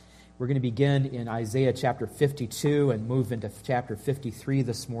We're going to begin in Isaiah chapter 52 and move into chapter 53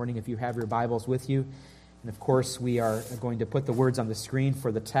 this morning if you have your Bibles with you. And of course, we are going to put the words on the screen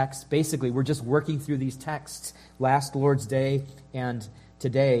for the text. Basically, we're just working through these texts last Lord's Day and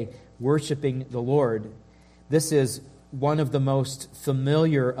today, worshiping the Lord. This is one of the most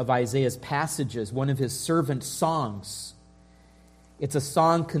familiar of Isaiah's passages, one of his servant songs. It's a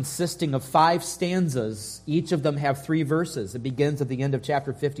song consisting of 5 stanzas. Each of them have 3 verses. It begins at the end of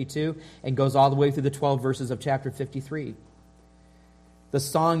chapter 52 and goes all the way through the 12 verses of chapter 53. The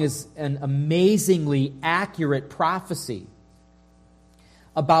song is an amazingly accurate prophecy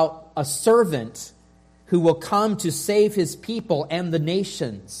about a servant who will come to save his people and the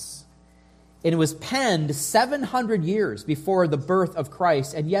nations. And it was penned 700 years before the birth of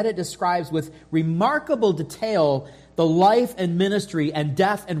Christ, and yet it describes with remarkable detail the life and ministry and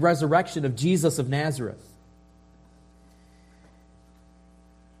death and resurrection of Jesus of Nazareth.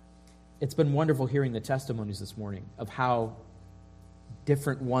 It's been wonderful hearing the testimonies this morning of how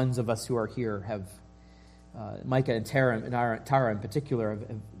different ones of us who are here have, Micah and Tara in particular, have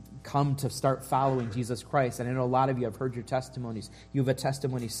come to start following Jesus Christ. And I know a lot of you have heard your testimonies. You have a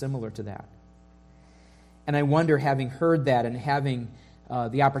testimony similar to that. And I wonder, having heard that and having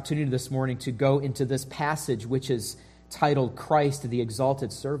the opportunity this morning to go into this passage, which is titled Christ, the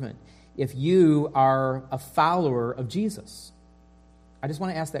Exalted Servant, if you are a follower of Jesus. I just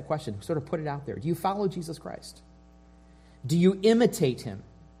want to ask that question, sort of put it out there. Do you follow Jesus Christ? Do you imitate him?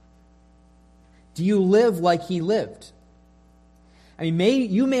 Do you live like he lived? I mean,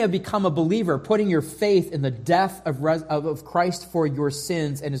 you may have become a believer putting your faith in the death of Christ for your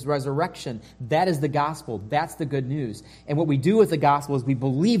sins and his resurrection. That is the gospel. That's the good news. And what we do with the gospel is we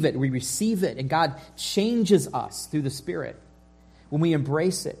believe it, we receive it, and God changes us through the Spirit when we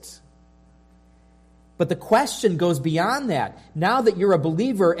embrace it. But the question goes beyond that. Now that you're a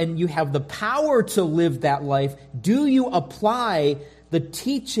believer and you have the power to live that life, do you apply the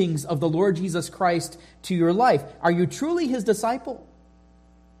teachings of the Lord Jesus Christ to your life? Are you truly his disciple?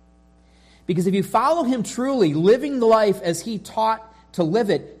 Because if you follow him truly, living the life as he taught to live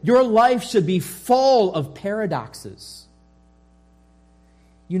it, your life should be full of paradoxes.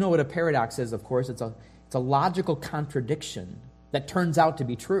 You know what a paradox is, of course. It's a logical contradiction that turns out to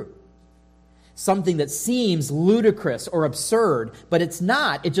be true. Something that seems ludicrous or absurd, but it's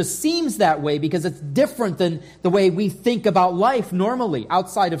not. It just seems that way because it's different than the way we think about life normally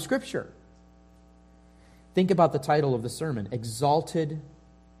outside of Scripture. Think about the title of the sermon, Exalted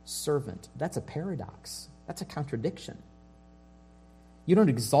Servant. That's a paradox. That's a contradiction. You don't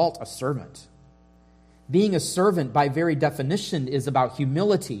exalt a servant. Being a servant, by very definition, is about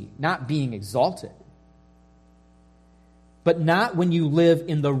humility, not being exalted. But not when you live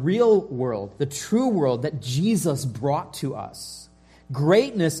in the real world, the true world that Jesus brought to us.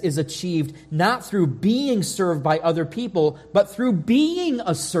 Greatness is achieved not through being served by other people, but through being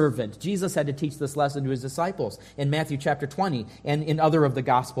a servant. Jesus had to teach this lesson to his disciples in Matthew chapter 20 and in other of the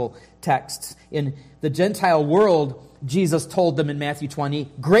gospel texts. In the Gentile world, Jesus told them in Matthew 20,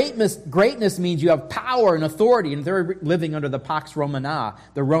 greatness means you have power and authority, and they're living under the Pax Romana,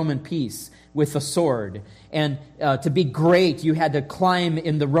 the Roman peace, with a sword. And to be great, you had to climb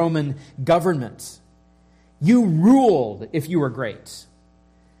in the Roman government. You ruled if you were great.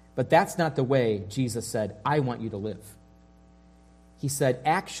 But that's not the way Jesus said, I want you to live. He said,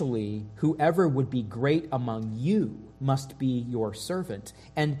 actually, whoever would be great among you must be your servant.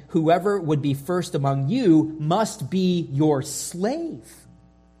 And whoever would be first among you must be your slave.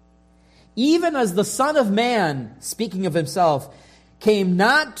 Even as the Son of Man, speaking of himself, came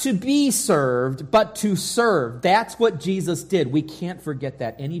not to be served, but to serve. That's what Jesus did. We can't forget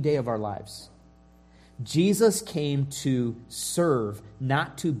that any day of our lives. Jesus came to serve,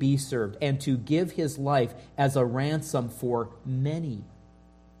 not to be served, and to give his life as a ransom for many.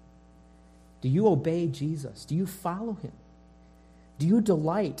 Do you obey Jesus? Do you follow him? Do you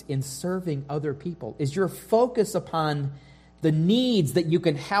delight in serving other people? Is your focus upon the needs that you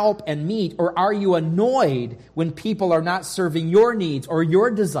can help and meet, or are you annoyed when people are not serving your needs or your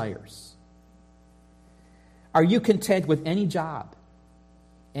desires? Are you content with any job,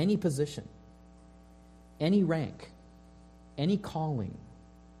 any position, any rank, any calling,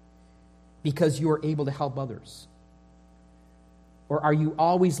 because you are able to help others? Or are you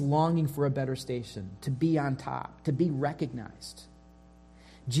always longing for a better station, to be on top, to be recognized?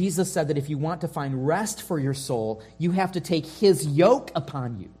 Jesus said that if you want to find rest for your soul, you have to take his yoke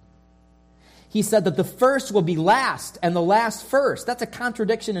upon you. He said that the first will be last and the last first. That's a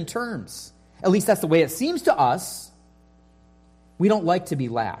contradiction in terms. At least that's the way it seems to us. We don't like to be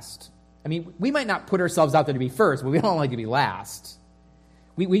last. I mean, we might not put ourselves out there to be first, but we don't like to be last.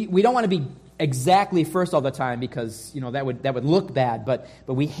 We don't want to be exactly first all the time because, that would look bad, but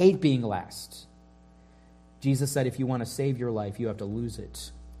we hate being last. Jesus said if you want to save your life, you have to lose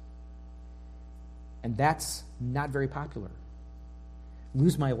it. And that's not very popular.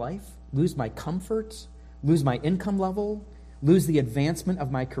 Lose my life, lose my comfort, lose my income level, lose the advancement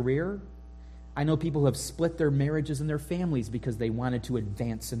of my career. I know people who have split their marriages and their families because they wanted to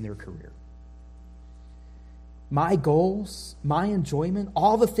advance in their career. My goals, my enjoyment,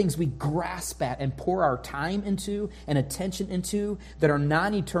 all the things we grasp at and pour our time into and attention into that are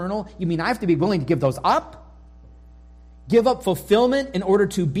non-eternal, you mean I have to be willing to give those up? Give up fulfillment in order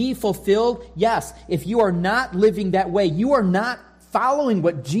to be fulfilled? Yes, if you are not living that way, you are not following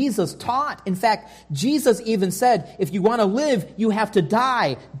what Jesus taught. In fact, Jesus even said, if you want to live, you have to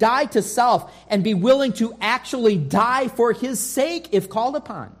die. Die to self and be willing to actually die for his sake if called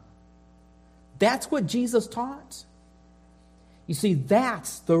upon. That's what Jesus taught. You see,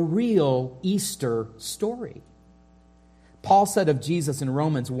 that's the real Easter story. Paul said of Jesus in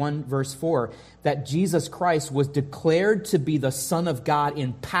Romans 1 verse 4 that Jesus Christ was declared to be the Son of God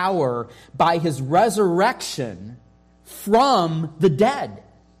in power by his resurrection from the dead.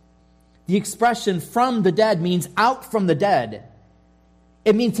 The expression from the dead means out from the dead.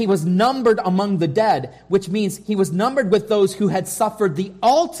 It means he was numbered among the dead, which means he was numbered with those who had suffered the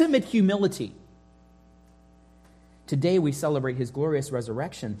ultimate humility. Today we celebrate his glorious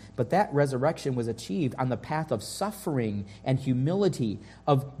resurrection, but that resurrection was achieved on the path of suffering and humility,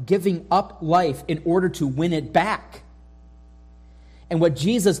 of giving up life in order to win it back. And what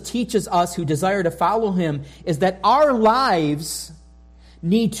Jesus teaches us who desire to follow him is that our lives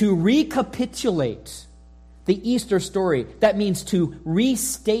need to recapitulate the Easter story. That means to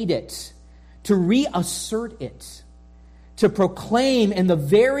restate it, to reassert it, to proclaim in the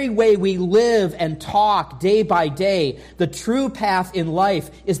very way we live and talk day by day. The true path in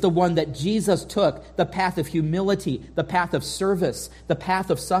life is the one that Jesus took, the path of humility, the path of service, the path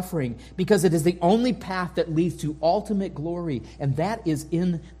of suffering, because it is the only path that leads to ultimate glory, and that is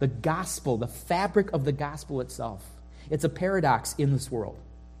in the gospel, the fabric of the gospel itself. It's a paradox in this world.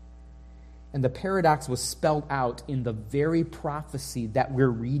 And the paradox was spelled out in the very prophecy that we're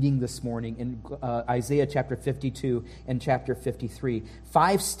reading this morning in Isaiah chapter 52 and chapter 53.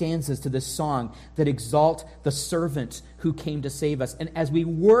 5 stanzas to this song that exalt the servant who came to save us. And as we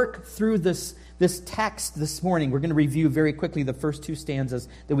work through this text this morning, we're going to review very quickly the first 2 stanzas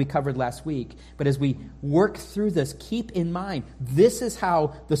that we covered last week. But as we work through this, keep in mind, this is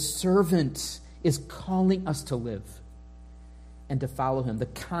how the servant is calling us to live and to follow him. The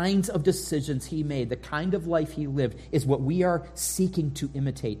kinds of decisions he made, the kind of life he lived, is what we are seeking to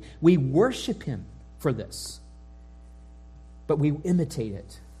imitate. We worship him for this, but we imitate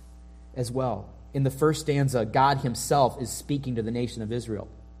it as well. In the first stanza, God himself is speaking to the nation of Israel.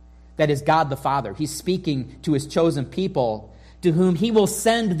 That is God the Father. He's speaking to his chosen people, to whom he will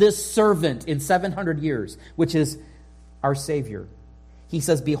send this servant in 700 years, which is our Savior. He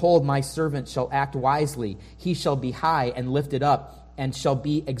says, behold, my servant shall act wisely. He shall be high and lifted up and shall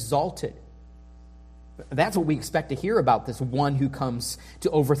be exalted. That's what we expect to hear about this one who comes to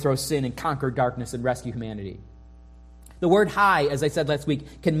overthrow sin and conquer darkness and rescue humanity. The word high, as I said last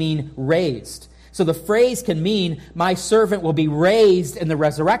week, can mean raised. So the phrase can mean my servant will be raised in the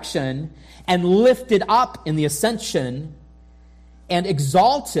resurrection and lifted up in the ascension and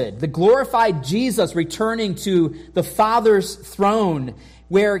exalted, the glorified Jesus returning to the Father's throne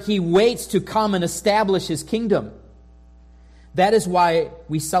where he waits to come and establish his kingdom. That is why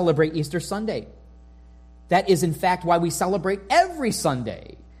we celebrate Easter Sunday. That is, in fact, why we celebrate every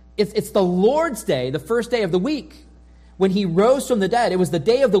Sunday. It's the Lord's Day, the first day of the week. When he rose from the dead, it was the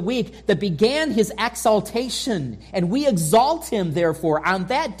day of the week that began his exaltation, and we exalt him, therefore, on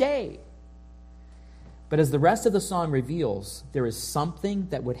that day. But as the rest of the song reveals, there is something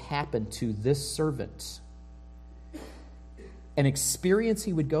that would happen to this servant, an experience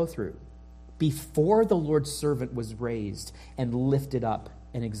he would go through before the Lord's servant was raised and lifted up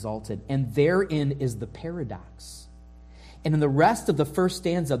and exalted. And therein is the paradox. And in the rest of the first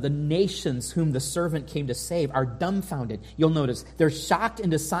stanza, the nations whom the servant came to save are dumbfounded. You'll notice they're shocked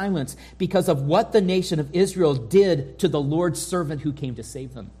into silence because of what the nation of Israel did to the Lord's servant who came to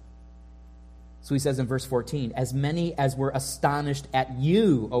save them. So he says in verse 14, as many as were astonished at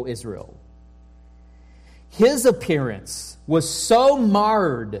you, O Israel. His appearance was so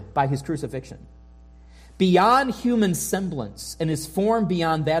marred by his crucifixion, beyond human semblance, and his form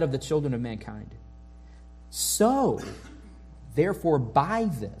beyond that of the children of mankind. So, therefore, by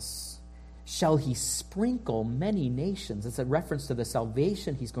this shall he sprinkle many nations. It's a reference to the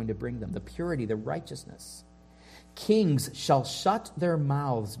salvation he's going to bring them, the purity, the righteousness. Kings shall shut their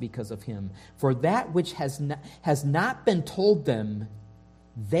mouths because of him, for that which has not been told them,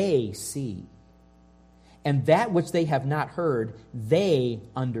 they see. And that which they have not heard, they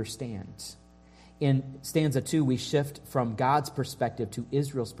understand. In stanza 2, we shift from God's perspective to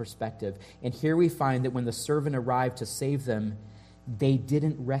Israel's perspective. And here we find that when the servant arrived to save them, they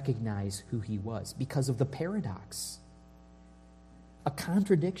didn't recognize who he was because of the paradox. A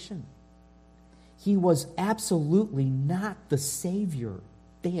contradiction. He was absolutely not the Savior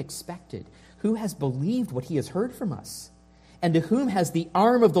they expected. Who has believed what he has heard from us? And to whom has the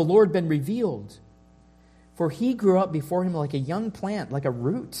arm of the Lord been revealed? For he grew up before him like a young plant, like a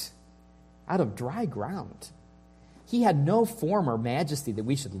root out of dry ground. He had no form or majesty that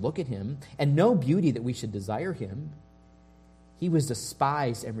we should look at him, and no beauty that we should desire him. He was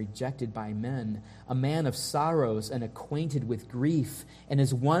despised and rejected by men, a man of sorrows and acquainted with grief, and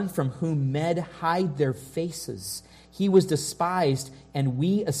is one from whom men hide their faces. He was despised, and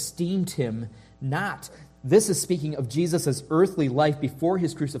we esteemed him not. This is speaking of Jesus' earthly life before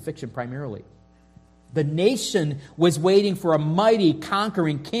his crucifixion primarily. The nation was waiting for a mighty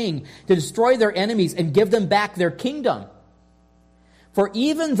conquering king to destroy their enemies and give them back their kingdom. For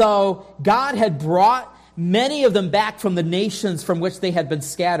even though God had brought many of them back from the nations from which they had been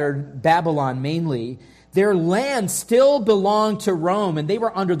scattered, Babylon mainly, their land still belonged to Rome, and they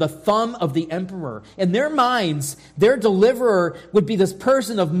were under the thumb of the emperor. In their minds, their deliverer would be this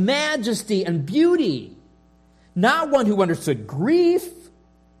person of majesty and beauty, not one who understood grief,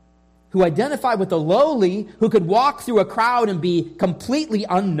 who identified with the lowly, who could walk through a crowd and be completely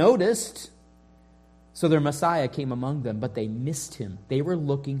unnoticed. So their Messiah came among them, but they missed him. They were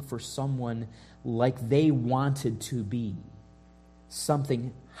looking for someone like they wanted to be.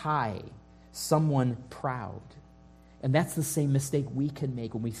 Something high, someone proud. And that's the same mistake we can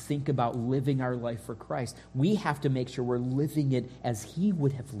make when we think about living our life for Christ. We have to make sure we're living it as he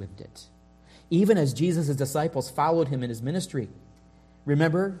would have lived it. Even as Jesus' disciples followed him in his ministry.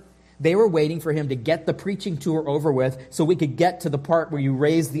 Remember? They were waiting for him to get the preaching tour over with so we could get to the part where you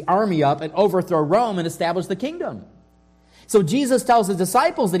raise the army up and overthrow Rome and establish the kingdom. So Jesus tells his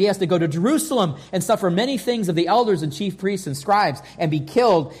disciples that he has to go to Jerusalem and suffer many things of the elders and chief priests and scribes and be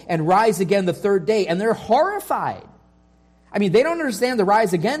killed and rise again the third day. And they're horrified. I mean, they don't understand the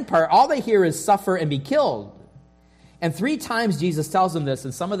rise again part. All they hear is suffer and be killed. And 3 times Jesus tells them this,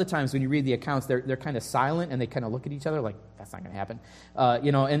 and some of the times when you read the accounts, they're kind of silent, and they kind of look at each other like, that's not going to happen.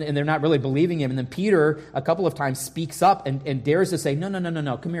 And they're not really believing him. And then Peter, a couple of times, speaks up and dares to say,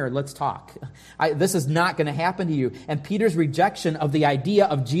 no, come here, let's talk. This is not going to happen to you. And Peter's rejection of the idea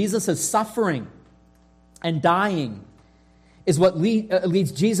of Jesus' suffering and dying is what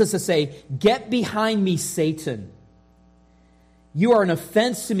leads Jesus to say, get behind me, Satan. You are an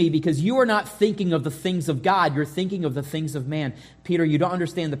offense to me because you are not thinking of the things of God. You're thinking of the things of man. Peter, you don't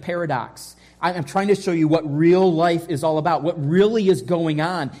understand the paradox. I'm trying to show you what real life is all about, what really is going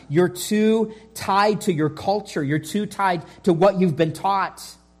on. You're too tied to your culture. You're too tied to what you've been taught.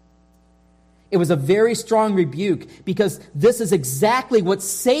 It was a very strong rebuke because this is exactly what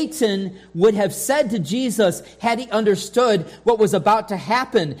Satan would have said to Jesus had he understood what was about to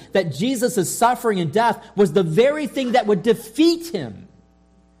happen, that Jesus' suffering and death was the very thing that would defeat him.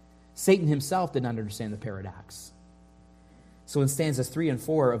 Satan himself did not understand the paradox. So in stanzas 3 and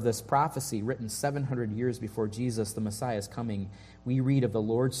 4 of this prophecy, written 700 years before Jesus, the Messiah, is coming, we read of the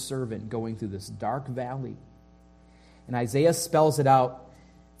Lord's servant going through this dark valley. And Isaiah spells it out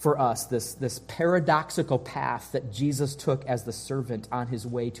for us, this paradoxical path that Jesus took as the servant on his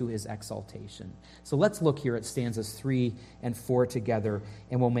way to his exaltation. So let's look here at stanzas 3 and 4 together,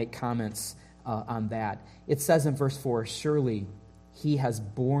 and we'll make comments on that. It says in verse 4, surely he has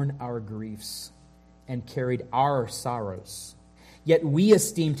borne our griefs and carried our sorrows. Yet we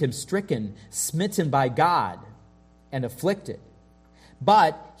esteemed him stricken, smitten by God, and afflicted.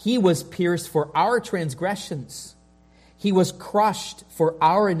 But he was pierced for our transgressions. He was crushed for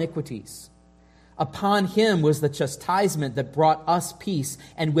our iniquities. Upon him was the chastisement that brought us peace,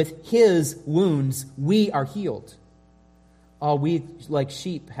 and with his wounds we are healed. All we like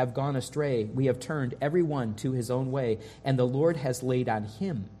sheep have gone astray. We have turned every one to his own way, and the Lord has laid on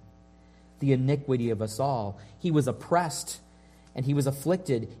him the iniquity of us all. He was oppressed and he was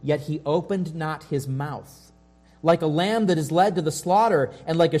afflicted, yet he opened not his mouth. Like a lamb that is led to the slaughter,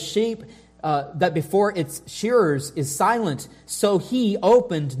 and like a sheep that before its shearers is silent, so he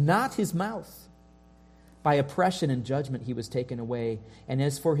opened not his mouth. By oppression and judgment he was taken away. And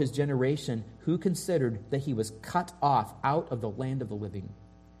as for his generation, who considered that he was cut off out of the land of the living,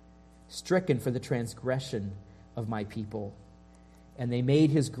 stricken for the transgression of my people? And they made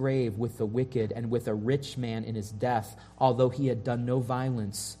his grave with the wicked and with a rich man in his death, although he had done no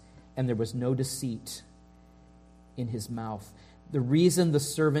violence, and there was no deceit in his mouth. The reason the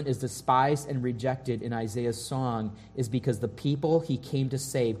servant is despised and rejected in Isaiah's song is because the people he came to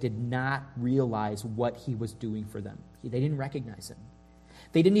save did not realize what he was doing for them. They didn't recognize him.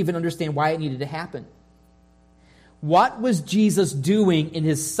 They didn't even understand why it needed to happen. What was Jesus doing in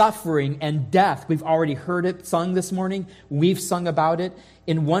his suffering and death? We've already heard it sung this morning. We've sung about it.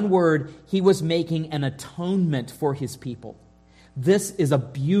 In one word, he was making an atonement for his people. This is a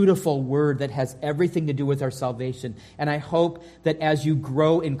beautiful word that has everything to do with our salvation. And I hope that as you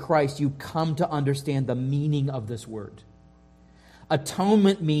grow in Christ, you come to understand the meaning of this word.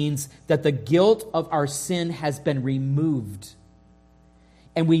 Atonement means that the guilt of our sin has been removed.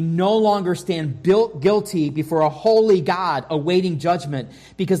 And we no longer stand guilty before a holy God awaiting judgment,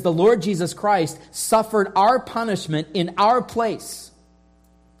 because the Lord Jesus Christ suffered our punishment in our place.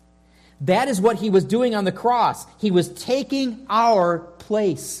 That is what he was doing on the cross. He was taking our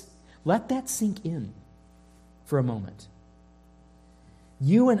place. Let that sink in for a moment.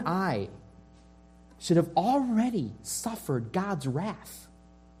 You and I should have already suffered God's wrath.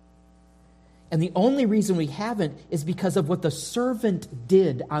 And the only reason we haven't is because of what the servant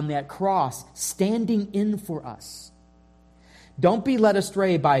did on that cross, standing in for us. Don't be led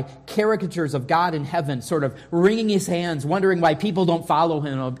astray by caricatures of God in heaven, sort of wringing his hands, wondering why people don't follow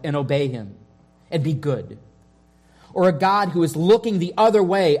him and obey him and be good. Or a God who is looking the other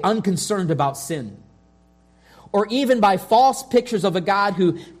way, unconcerned about sin. Or even by false pictures of a God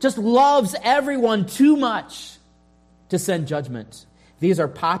who just loves everyone too much to send judgment. These are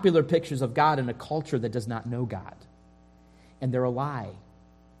popular pictures of God in a culture that does not know God. And they're a lie.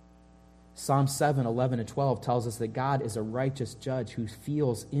 Psalm 7, 11 and 12 tells us that God is a righteous judge who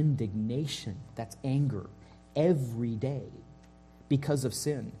feels indignation, that's anger, every day because of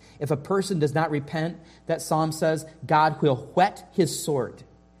sin. If a person does not repent, that psalm says, God will whet his sword.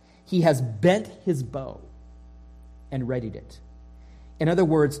 He has bent his bow and readied it. In other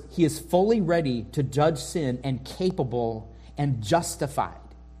words, he is fully ready to judge sin and capable and justified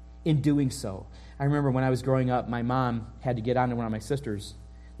in doing so. I remember when I was growing up, my mom had to get on to one of my sisters.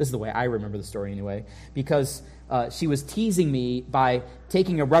 This is the way I remember the story anyway, because she was teasing me by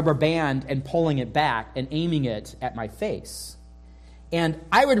taking a rubber band and pulling it back and aiming it at my face. And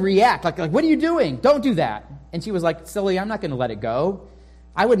I would react like, what are you doing? Don't do that. And she was like, silly, I'm not going to let it go.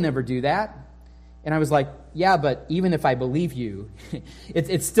 I would never do that. And I was like, yeah, but even if I believe you,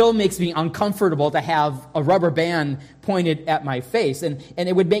 it still makes me uncomfortable to have a rubber band pointed at my face. And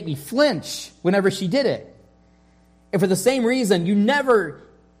it would make me flinch whenever she did it. And for the same reason, you never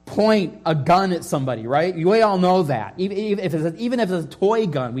point a gun at somebody, right? We all know that. Even if it's a toy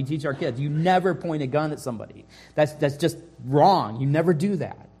gun, we teach our kids, you never point a gun at somebody. That's just wrong. You never do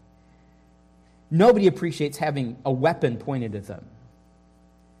that. Nobody appreciates having a weapon pointed at them.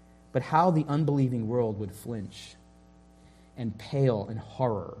 But how the unbelieving world would flinch and pale in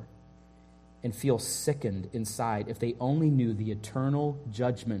horror and feel sickened inside if they only knew the eternal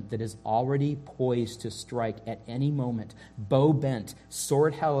judgment that is already poised to strike at any moment, bow bent,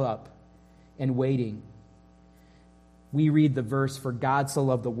 sword held up, and waiting. We read the verse, "For God so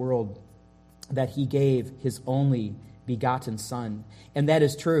loved the world that he gave his only begotten Son." And that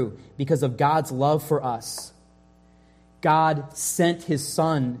is true because of God's love for us. God sent his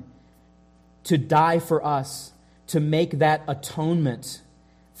Son to die for us, to make that atonement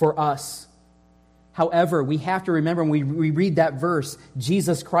for us. However, we have to remember when we read that verse,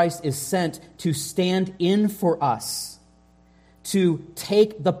 Jesus Christ is sent to stand in for us, to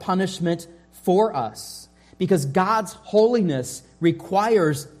take the punishment for us, because God's holiness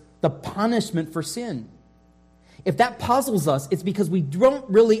requires the punishment for sin. If that puzzles us, it's because we don't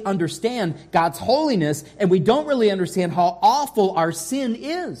really understand God's holiness and we don't really understand how awful our sin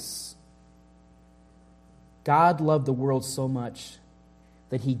is. God loved the world so much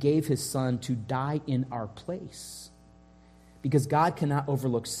that he gave his Son to die in our place. Because God cannot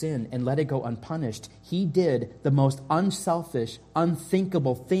overlook sin and let it go unpunished, he did the most unselfish,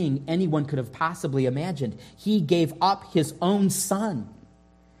 unthinkable thing anyone could have possibly imagined. He gave up his own Son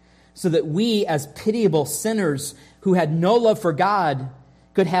so that we, as pitiable sinners who had no love for God,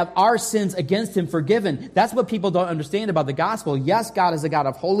 could have our sins against him forgiven. That's what people don't understand about the gospel. Yes, God is a God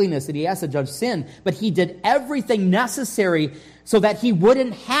of holiness and he has to judge sin, but he did everything necessary so that he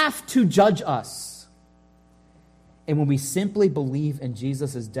wouldn't have to judge us. And when we simply believe in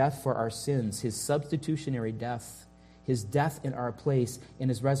Jesus' death for our sins, his substitutionary death, his death in our place, in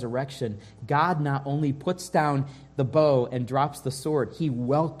his resurrection, God not only puts down the bow and drops the sword, he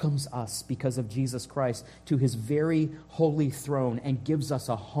welcomes us because of Jesus Christ to his very holy throne and gives us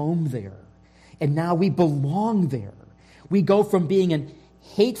a home there. And now we belong there. We go from being an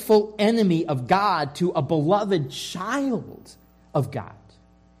hateful enemy of God to a beloved child of God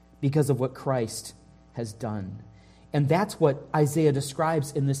because of what Christ has done. And that's what Isaiah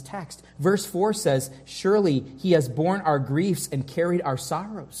describes in this text. Verse 4 says, surely he has borne our griefs and carried our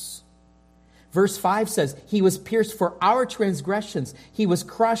sorrows. Verse 5 says, he was pierced for our transgressions. He was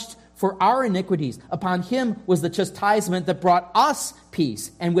crushed for our iniquities. Upon him was the chastisement that brought us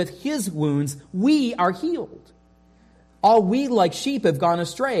peace. And with his wounds, we are healed. All we like sheep have gone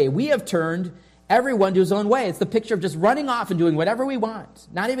astray. We have turned everyone to his own way. It's the picture of just running off and doing whatever we want,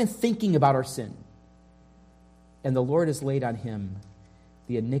 not even thinking about our sin. And the Lord has laid on him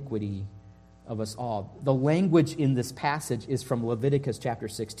the iniquity of us all. The language in this passage is from Leviticus chapter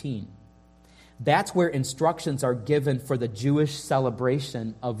 16. That's where instructions are given for the Jewish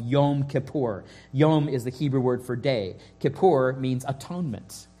celebration of Yom Kippur. Yom is the Hebrew word for day. Kippur means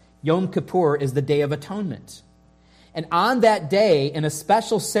atonement. Yom Kippur is the Day of Atonement. And on that day, in a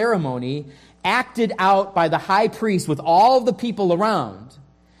special ceremony acted out by the high priest with all of the people around,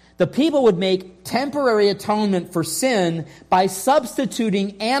 the people would make temporary atonement for sin by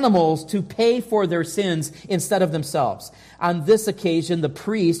substituting animals to pay for their sins instead of themselves. On this occasion, the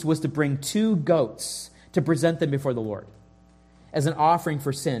priest was to bring 2 goats to present them before the Lord as an offering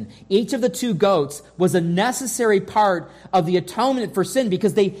for sin. Each of the 2 goats was a necessary part of the atonement for sin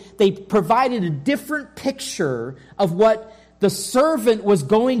because they provided a different picture of what the servant was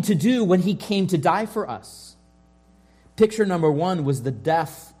going to do when he came to die for us. Picture number 1 was the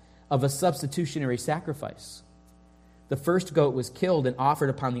death of a substitutionary sacrifice. The first goat was killed and offered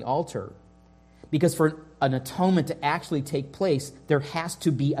upon the altar because for an atonement to actually take place, there has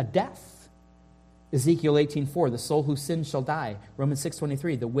to be a death. Ezekiel 18:4, the soul who sins shall die. Romans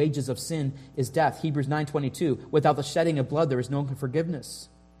 6:23, the wages of sin is death. Hebrews 9:22, without the shedding of blood, there is no forgiveness.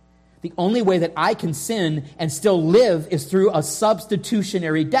 The only way that I can sin and still live is through a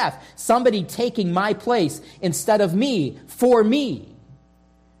substitutionary death. Somebody taking my place instead of me, for me.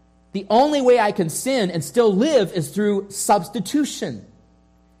 The only way I can sin and still live is through substitution.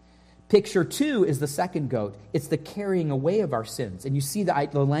 Picture 2 is the second goat. It's the carrying away of our sins. And you see the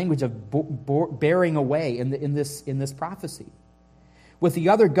language of bearing away in this prophecy. With the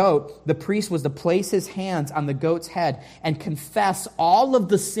other goat, the priest was to place his hands on the goat's head and confess all of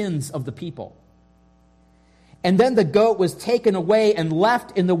the sins of the people. And then the goat was taken away and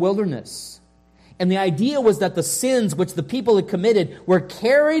left in the wilderness. And the idea was that the sins which the people had committed were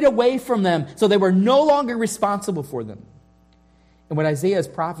carried away from them, so they were no longer responsible for them. And what Isaiah is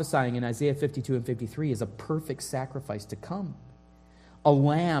prophesying in Isaiah 52 and 53 is a perfect sacrifice to come. A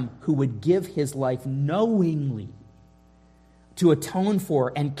lamb who would give his life knowingly to atone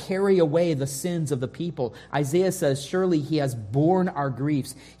for and carry away the sins of the people. Isaiah says, surely he has borne our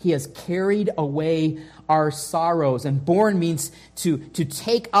griefs. He has carried away our sorrows. And borne means to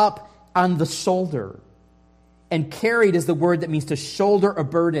take up on the shoulder. And carried is the word that means to shoulder a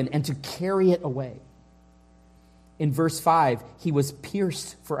burden and to carry it away. In verse 5, he was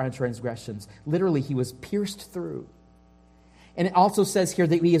pierced for our transgressions. Literally, he was pierced through. And it also says here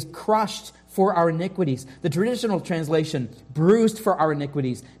that he is crushed for our iniquities. The traditional translation, bruised for our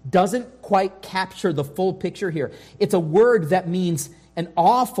iniquities, doesn't quite capture the full picture here. It's a word that means an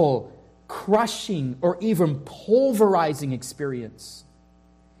awful, crushing, or even pulverizing experience.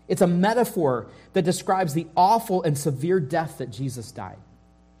 It's a metaphor that describes the awful and severe death that Jesus died.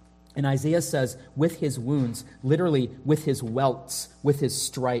 And Isaiah says, with his wounds, literally with his welts, with his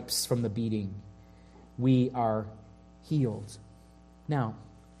stripes from the beating, we are healed. Now,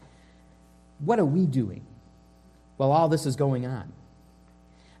 what are we doing while all this is going on?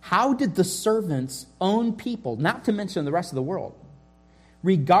 How did the servant's own people, not to mention the rest of the world,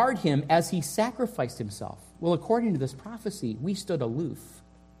 regard him as he sacrificed himself? Well, according to this prophecy, we stood aloof,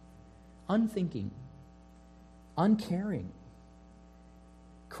 unthinking, uncaring.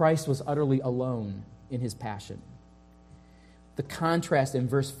 Christ was utterly alone in his passion. The contrast in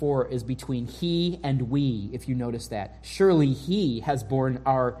verse 4 is between he and we, if you notice that. Surely he has borne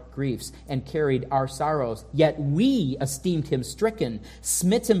our griefs and carried our sorrows, yet we esteemed him stricken,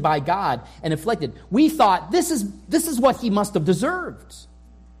 smitten by God, and afflicted. We thought, this is what he must have deserved.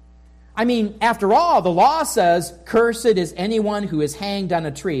 I mean, after all, the law says, cursed is anyone who is hanged on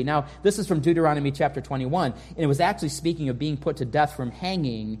a tree. Now, this is from Deuteronomy chapter 21, and it was actually speaking of being put to death from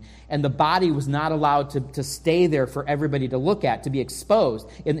hanging, and the body was not allowed to stay there for everybody to look at, to be exposed.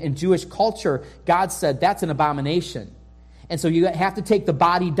 In Jewish culture, God said that's an abomination. And so you have to take the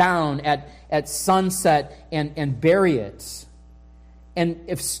body down at sunset and bury it. And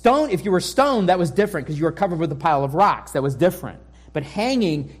if you were stoned, that was different, because you were covered with a pile of rocks. That was different. But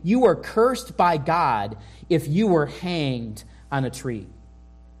hanging, you were cursed by God if you were hanged on a tree.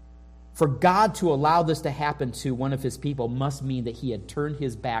 For God to allow this to happen to one of his people must mean that he had turned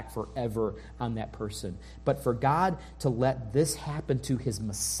his back forever on that person. But for God to let this happen to his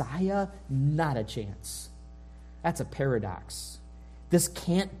Messiah, not a chance. That's a paradox. This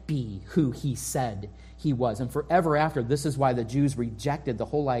can't be who he said he was. And forever after, this is why the Jews rejected the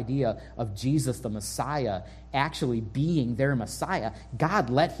whole idea of Jesus the Messiah actually being their Messiah. God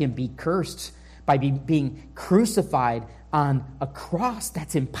let him be cursed by being crucified on a cross.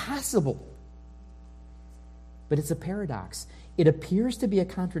 That's impossible. But it's a paradox. It appears to be a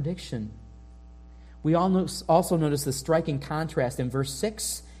contradiction. We also notice the striking contrast in verse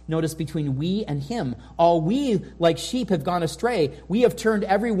 6. Notice between we and him. All we, like sheep, have gone astray. We have turned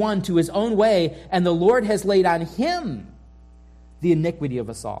every one to his own way, and the Lord has laid on him the iniquity of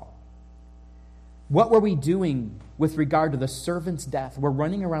us all. What were we doing with regard to the servant's death? We're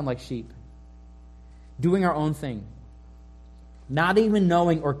running around like sheep, doing our own thing, not even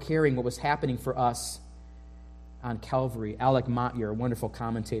knowing or caring what was happening for us on Calvary. Alec Motyer, a wonderful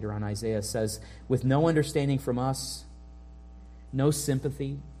commentator on Isaiah, says, with no understanding from us, no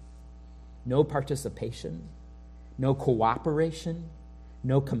sympathy, no participation, no cooperation,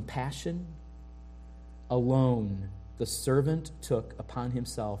 no compassion, alone the servant took upon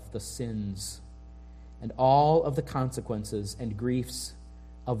himself the sins and all of the consequences and griefs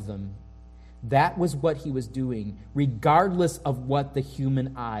of them. That was what he was doing, regardless of what the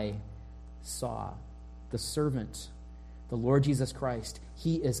human eye saw. The servant, the Lord Jesus Christ,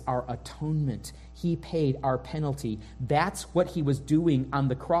 he is our atonement. He paid our penalty. That's what he was doing on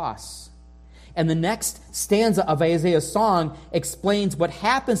the cross. And the next stanza of Isaiah's song explains what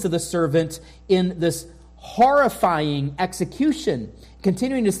happens to the servant in this horrifying execution.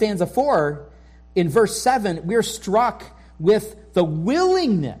 Continuing to stanza 4, in verse 7, we're struck with the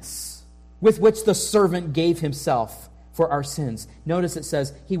willingness with which the servant gave himself for our sins. Notice it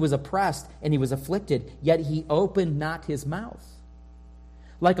says, he was oppressed and he was afflicted, yet he opened not his mouth.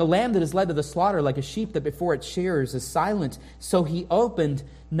 Like a lamb that is led to the slaughter, like a sheep that before its shearers is silent, so he opened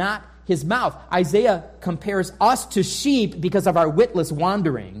not his mouth. Isaiah compares us to sheep because of our witless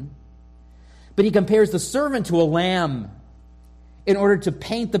wandering, but he compares the servant to a lamb in order to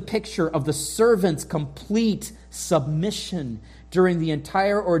paint the picture of the servant's complete submission during the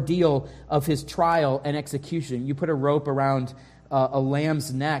entire ordeal of his trial and execution. You put a rope around a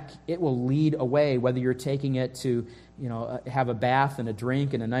lamb's neck, it will lead away, whether you're taking it to have a bath and a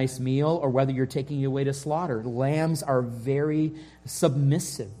drink and a nice meal, or whether you're taking it away to slaughter. Lambs are very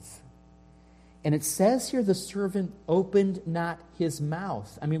submissive. And it says here the servant opened not his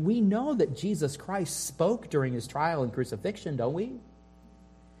mouth. I mean, we know that Jesus Christ spoke during his trial and crucifixion, don't we?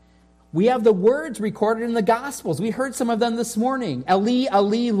 We have the words recorded in the Gospels. We heard some of them this morning. Eli,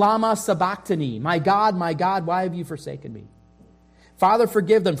 Eli, lama sabachthani. My God, why have you forsaken me? Father,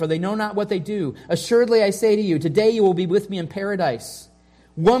 forgive them, for they know not what they do. Assuredly, I say to you, today you will be with me in paradise.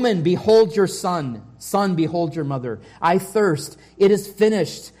 Woman, behold your son. Son, behold your mother. I thirst. It is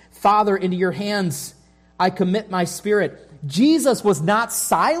finished. Father, into your hands I commit my spirit. Jesus was not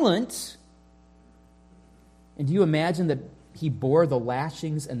silent. And do you imagine that he bore the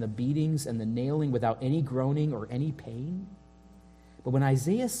lashings and the beatings and the nailing without any groaning or any pain? But when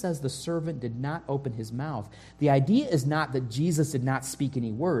Isaiah says the servant did not open his mouth, the idea is not that Jesus did not speak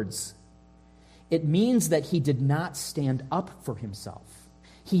any words. It means that he did not stand up for himself.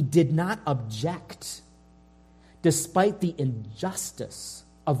 He did not object, despite the injustice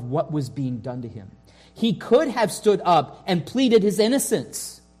of what was being done to him. He could have stood up and pleaded his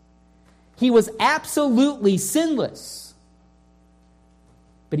innocence. He was absolutely sinless.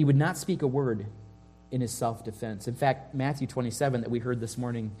 But he would not speak a word in his self-defense. In fact, Matthew 27 that we heard this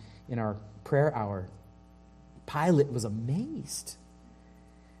morning in our prayer hour, Pilate was amazed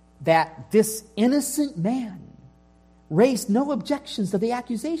that this innocent man raised no objections to the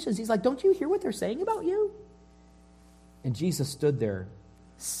accusations. He's like, don't you hear what they're saying about you? And Jesus stood there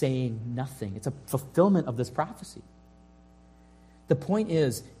saying nothing. It's a fulfillment of this prophecy. The point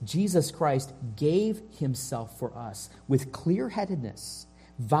is, Jesus Christ gave himself for us with clear-headedness,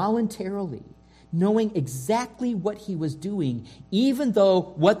 voluntarily, knowing exactly what he was doing, even though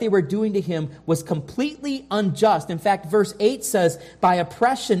what they were doing to him was completely unjust. In fact, verse 8 says, by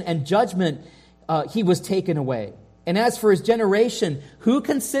oppression and judgment he was taken away. And as for his generation, who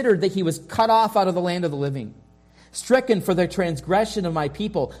considered that he was cut off out of the land of the living? Stricken for the transgression of my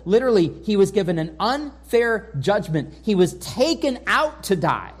people. Literally, he was given an unfair judgment. He was taken out to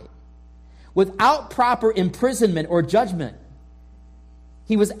die without proper imprisonment or judgment.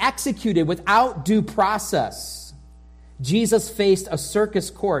 He was executed without due process. Jesus faced a circus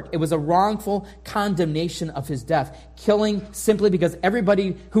court. It was a wrongful condemnation of his death, killing simply because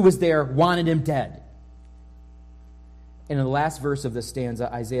everybody who was there wanted him dead. And in the last verse of this stanza,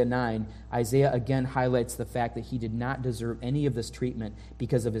 Isaiah 9, Isaiah again highlights the fact that he did not deserve any of this treatment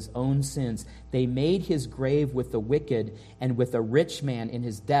because of his own sins. They made his grave with the wicked and with a rich man in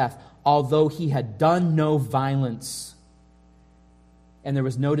his death, although he had done no violence, and there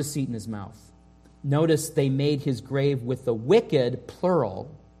was no deceit in his mouth. Notice they made his grave with the wicked,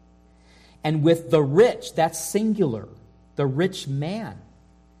 plural, and with the rich, that's singular, the rich man,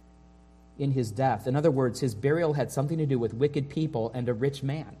 in his death. In other words, his burial had something to do with wicked people and a rich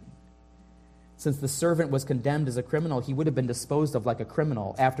man. Since the servant was condemned as a criminal, he would have been disposed of like a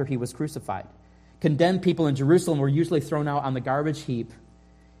criminal after he was crucified. Condemned people in Jerusalem were usually thrown out on the garbage heap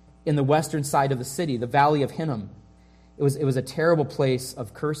in the western side of the city, the Valley of Hinnom. It was a terrible place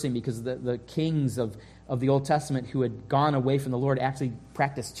of cursing because the kings of the Old Testament who had gone away from the Lord actually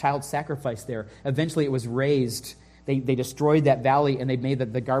practiced child sacrifice there. Eventually it was razed. They destroyed that valley, and they made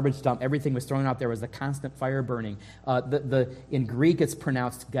the garbage dump. Everything was thrown out there. Was a constant fire burning. In Greek, it's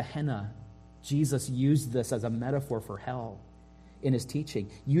pronounced Gehenna. Jesus used this as a metaphor for hell in his teaching.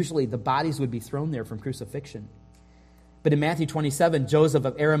 Usually, the bodies would be thrown there from crucifixion. But in Matthew 27, Joseph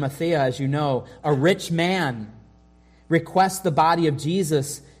of Arimathea, as you know, a rich man, requests the body of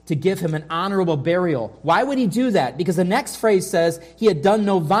Jesus to give him an honorable burial. Why would he do that? Because the next phrase says he had done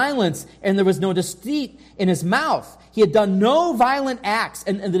no violence and there was no deceit in his mouth. He had done no violent acts,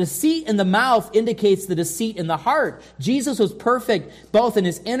 and the deceit in the mouth indicates the deceit in the heart. Jesus was perfect both in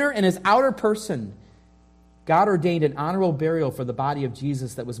his inner and his outer person. God ordained an honorable burial for the body of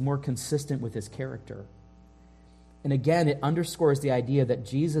Jesus that was more consistent with his character. And again, it underscores the idea that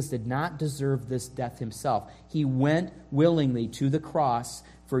Jesus did not deserve this death himself. He went willingly to the cross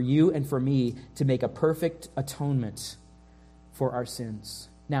for you and for me to make a perfect atonement for our sins.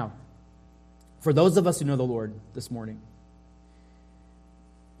 Now, for those of us who know the Lord this morning,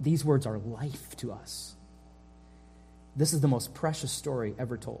 these words are life to us. This is the most precious story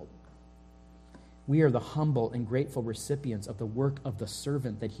ever told. We are the humble and grateful recipients of the work of the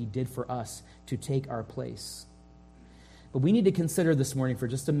servant that he did for us to take our place. But we need to consider this morning for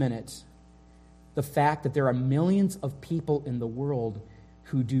just a minute the fact that there are millions of people in the world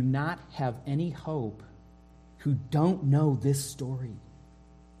who do not have any hope, who don't know this story.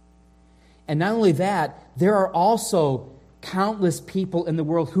 And not only that, there are also countless people in the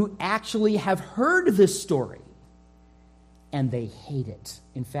world who actually have heard this story, and they hate it.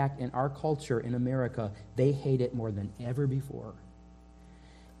 In fact, in our culture in America, they hate it more than ever before.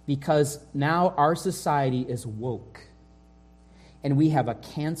 Because now our society is woke, and we have a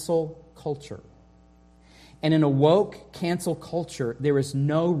cancel culture. And in a woke, cancel culture, there is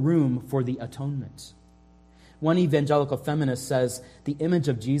no room for the atonement. One evangelical feminist says, the image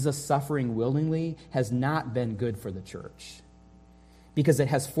of Jesus suffering willingly has not been good for the church because it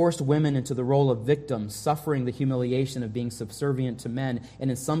has forced women into the role of victims, suffering the humiliation of being subservient to men,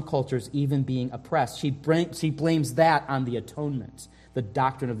 and in some cultures, even being oppressed. She blames that on the atonement, the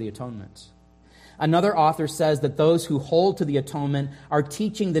doctrine of the atonement. Another author says that those who hold to the atonement are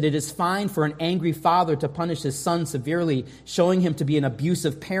teaching that it is fine for an angry father to punish his son severely, showing him to be an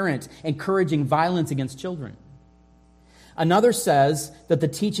abusive parent, encouraging violence against children. Another says that the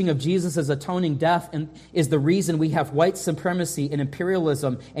teaching of Jesus' atoning death is the reason we have white supremacy and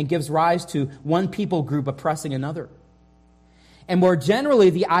imperialism and gives rise to one people group oppressing another. And more generally,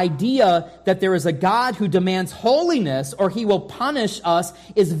 the idea that there is a God who demands holiness or he will punish us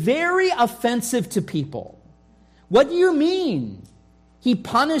is very offensive to people. What do you mean? He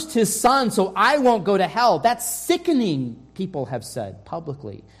punished his son so I won't go to hell. That's sickening, people have said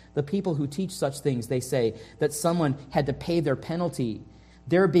publicly. The people who teach such things, they say that someone had to pay their penalty.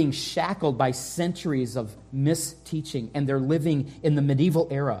 They're being shackled by centuries of misteaching, and they're living in the medieval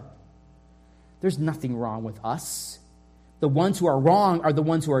era. There's nothing wrong with us. The ones who are wrong are the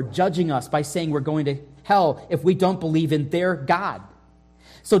ones who are judging us by saying we're going to hell if we don't believe in their God.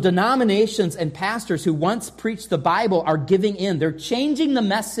 So denominations and pastors who once preached the Bible are giving in. They're changing the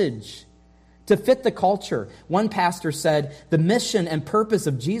message to fit the culture. One pastor said, the mission and purpose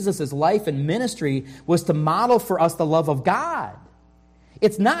of Jesus' life and ministry was to model for us the love of God.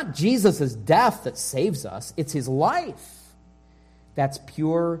 It's not Jesus' death that saves us, it's his life. That's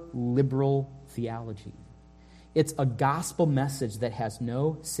pure liberal theology. It's a gospel message that has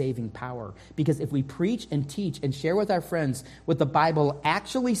no saving power. Because if we preach and teach and share with our friends what the Bible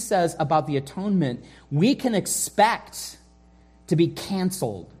actually says about the atonement, we can expect to be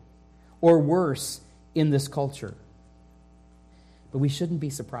canceled or worse in this culture. But we shouldn't be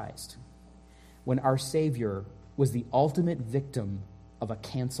surprised when our Savior was the ultimate victim of a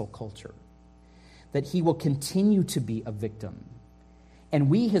cancel culture, that he will continue to be a victim. And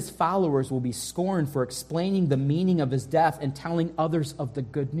we, his followers, will be scorned for explaining the meaning of his death and telling others of the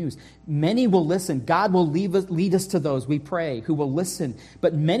good news. Many will listen. God will lead us to those, we pray, who will listen.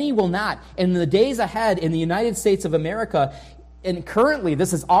 But many will not. And in the days ahead in the United States of America, and currently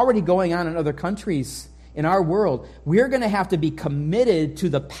this is already going on in other countries in our world, we're going to have to be committed to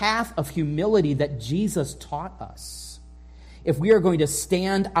the path of humility that Jesus taught us. If we are going to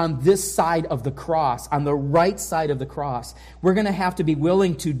stand on this side of the cross, on the right side of the cross, we're going to have to be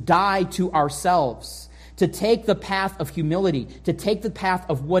willing to die to ourselves, to take the path of humility, to take the path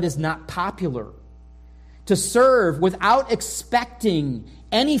of what is not popular, to serve without expecting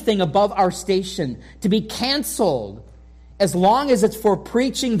anything above our station, to be canceled as long as it's for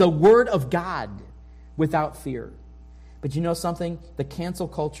preaching the word of God without fear. But you know something? The cancel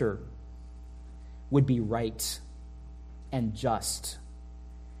culture would be right and just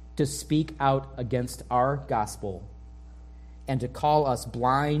to speak out against our gospel and to call us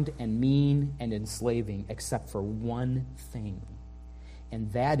blind and mean and enslaving, except for one thing,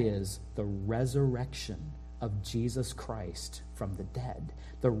 and that is the resurrection of Jesus Christ from the dead.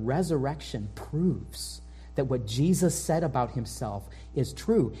 The resurrection proves that what Jesus said about himself is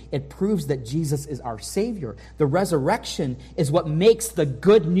true. It proves that Jesus is our Savior. The resurrection is what makes the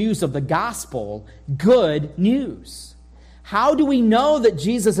good news of the gospel good news. How do we know that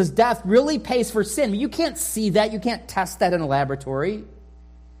Jesus' death really pays for sin? You can't see that. You can't test that in a laboratory.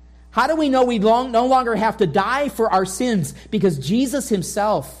 How do we know we no longer have to die for our sins? Because Jesus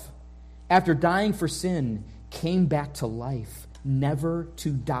himself, after dying for sin, came back to life, never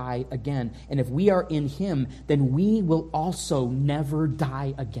to die again. And if we are in him, then we will also never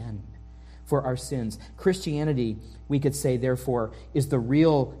die again for our sins. Christianity, we could say, therefore, is the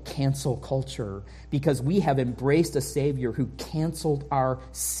real cancel culture because we have embraced a Savior who canceled our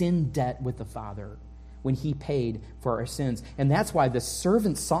sin debt with the Father when he paid for our sins. And that's why the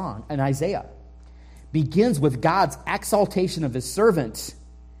servant song in Isaiah begins with God's exaltation of his servant.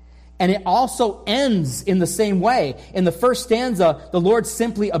 And it also ends in the same way. In the first stanza, the Lord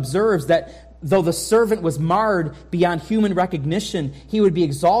simply observes that though the servant was marred beyond human recognition, he would be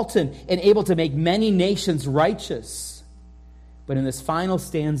exalted and able to make many nations righteous. But in this final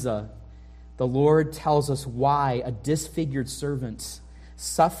stanza, the Lord tells us why a disfigured servant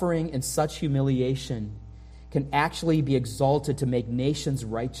suffering in such humiliation can actually be exalted to make nations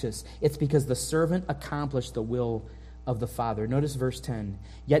righteous. It's because the servant accomplished the will of the Father. Notice verse 10.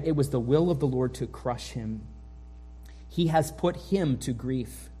 Yet it was the will of the Lord to crush him. He has put him to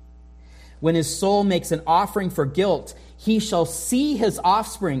grief. When his soul makes an offering for guilt, he shall see his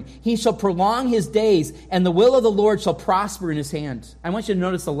offspring. He shall prolong his days, and the will of the Lord shall prosper in his hand. I want you to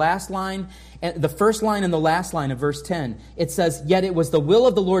notice the last line, the first line and the last line of verse 10. It says, yet it was the will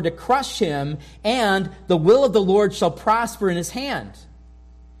of the Lord to crush him, and the will of the Lord shall prosper in his hand.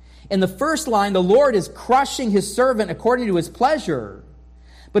 In the first line, the Lord is crushing his servant according to his pleasure.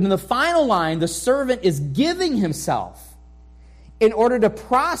 But in the final line, the servant is giving himself in order to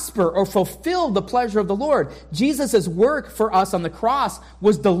prosper or fulfill the pleasure of the Lord. Jesus' work for us on the cross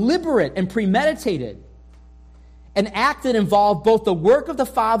was deliberate and premeditated. An act that involved both the work of the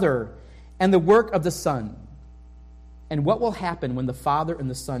Father and the work of the Son. And what will happen when the Father and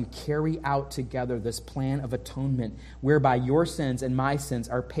the Son carry out together this plan of atonement whereby your sins and my sins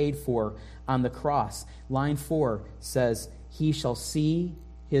are paid for on the cross? Line 4 says, he shall see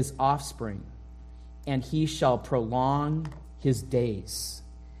his offspring, and he shall prolong his days.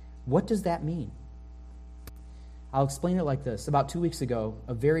 What does that mean? I'll explain it like this. About 2 weeks ago,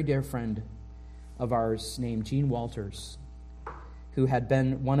 a very dear friend of ours named Gene Walters, who had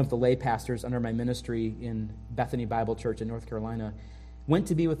been one of the lay pastors under my ministry in Bethany Bible Church in North Carolina, went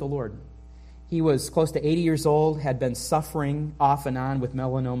to be with the Lord. He was close to 80 years old, had been suffering off and on with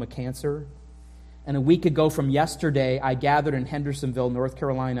melanoma cancer. And a week ago from yesterday, I gathered in Hendersonville, North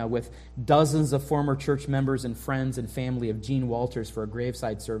Carolina, with dozens of former church members and friends and family of Gene Walters for a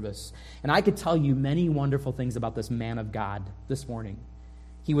graveside service. And I could tell you many wonderful things about this man of God this morning.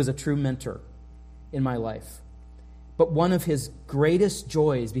 He was a true mentor. in my life. But one of his greatest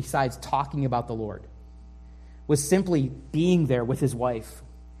joys, besides talking about the Lord, was simply being there with his wife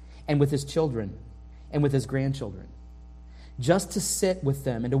and with his children and with his grandchildren. Just to sit with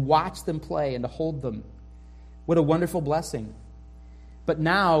them and to watch them play and to hold them. What a wonderful blessing. But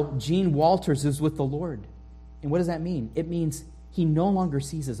now, Gene Walters is with the Lord. And what does that mean? It means he no longer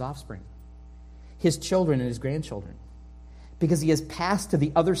sees his offspring, his children and his grandchildren, because he has passed to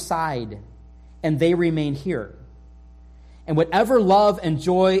the other side and they remain here. And whatever love and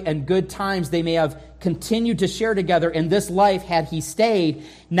joy and good times they may have continued to share together in this life had he stayed,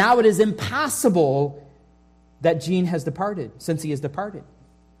 now it is impossible that Gene has departed, since he has departed.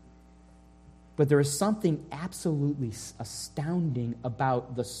 But there is something absolutely astounding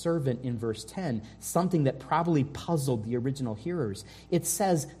about the servant in verse 10, something that probably puzzled the original hearers. It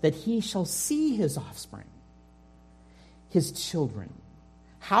says that he shall see his offspring, his children.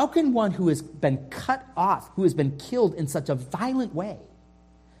 How can one who has been cut off, who has been killed in such a violent way,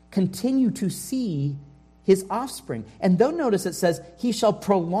 continue to see his offspring? And though notice it says, he shall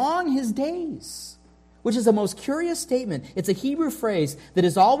prolong his days, which is a most curious statement. It's a Hebrew phrase that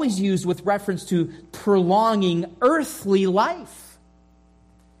is always used with reference to prolonging earthly life.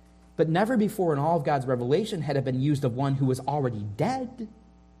 But never before in all of God's revelation had it been used of one who was already dead.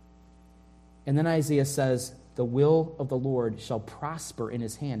 And then Isaiah says, the will of the Lord shall prosper in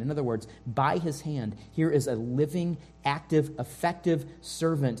his hand. In other words, by his hand, here is a living, active, effective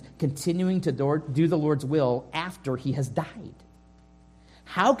servant continuing to do the Lord's will after he has died.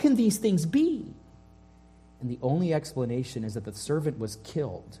 How can these things be? And the only explanation is that the servant was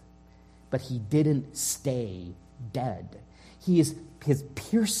killed, but he didn't stay dead. His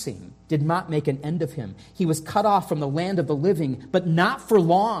piercing did not make an end of him. He was cut off from the land of the living, but not for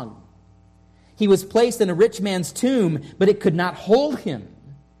long. He was placed in a rich man's tomb, but it could not hold him.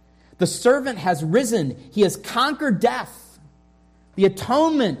 The servant has risen. He has conquered death. The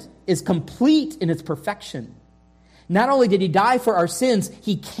atonement is complete in its perfection. Not only did he die for our sins,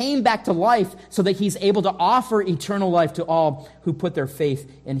 he came back to life so that he's able to offer eternal life to all who put their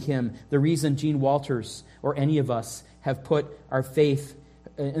faith in him. The reason Gene Walters or any of us have put our faith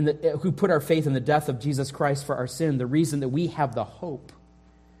in the death of Jesus Christ for our sin, the reason that we have the hope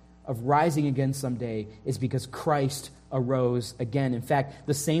of rising again someday is because Christ arose again. In fact,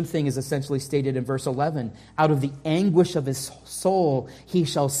 the same thing is essentially stated in verse 11. Out of the anguish of his soul, he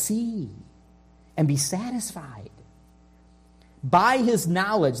shall see and be satisfied. By his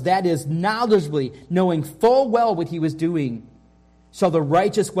knowledge, that is, knowledgeably, knowing full well what he was doing, shall the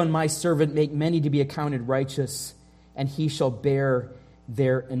righteous one, my servant, make many to be accounted righteous, and he shall bear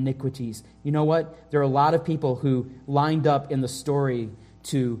their iniquities. You know what? There are a lot of people who lined up in the story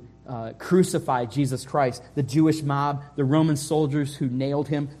to crucify Jesus Christ. The Jewish mob, the Roman soldiers who nailed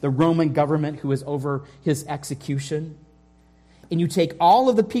him, the Roman government who was over his execution. And you take all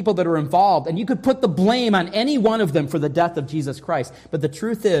of the people that are involved, and you could put the blame on any one of them for the death of Jesus Christ. But the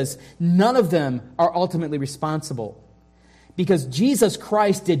truth is, none of them are ultimately responsible. Because Jesus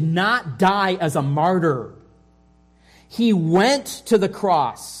Christ did not die as a martyr. He went to the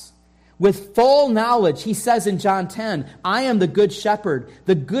cross with full knowledge. He says in John 10, I am the good shepherd.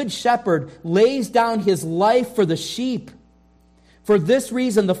 The good shepherd lays down his life for the sheep. For this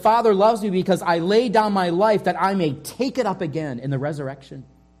reason, the Father loves me, because I lay down my life that I may take it up again in the resurrection.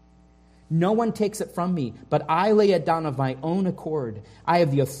 No one takes it from me, but I lay it down of my own accord. I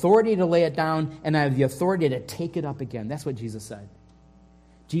have the authority to lay it down, and I have the authority to take it up again. That's what Jesus said.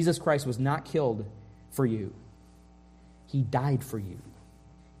 Jesus Christ was not killed for you. He died for you,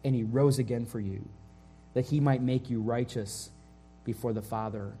 and he rose again for you, that he might make you righteous before the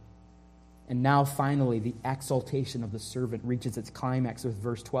Father. And now finally, the exaltation of the servant reaches its climax with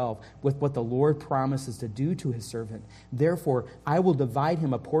verse 12, with what the Lord promises to do to his servant. Therefore, I will divide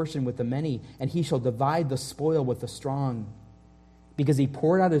him a portion with the many, and he shall divide the spoil with the strong, because he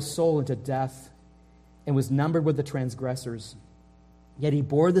poured out his soul into death and was numbered with the transgressors. Yet he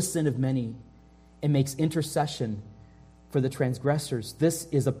bore the sin of many and makes intercession for the transgressors. This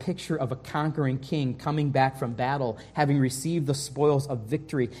is a picture of a conquering king coming back from battle, having received the spoils of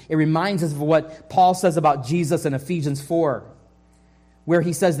victory. It reminds us of what Paul says about Jesus in Ephesians 4, where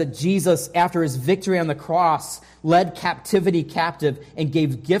he says that Jesus, after his victory on the cross, led captivity captive and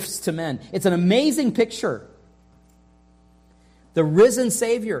gave gifts to men. It's an amazing picture. The risen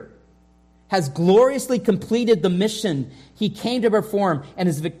Savior has gloriously completed the mission he came to perform and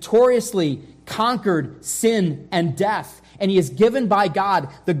has victoriously conquered sin and death. And he is given by God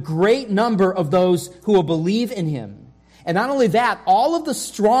the great number of those who will believe in him. And not only that, all of the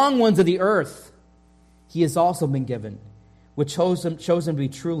strong ones of the earth, he has also been given, which shows him to be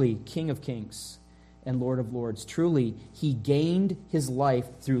truly King of Kings, and Lord of Lords. Truly, he gained his life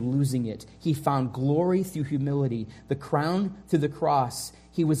through losing it. He found glory through humility, the crown through the cross.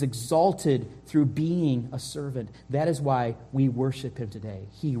 He was exalted through being a servant. That is why we worship him today.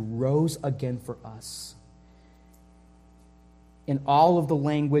 He rose again for us. In all of the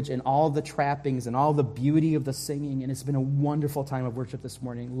language and all of the trappings and all the beauty of the singing, and it's been a wonderful time of worship this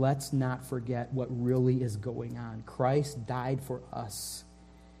morning, let's not forget what really is going on. Christ died for us,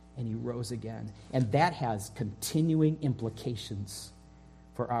 and he rose again. And that has continuing implications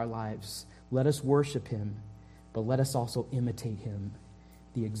for our lives. Let us worship him, but let us also imitate him,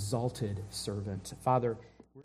 the exalted servant. Father,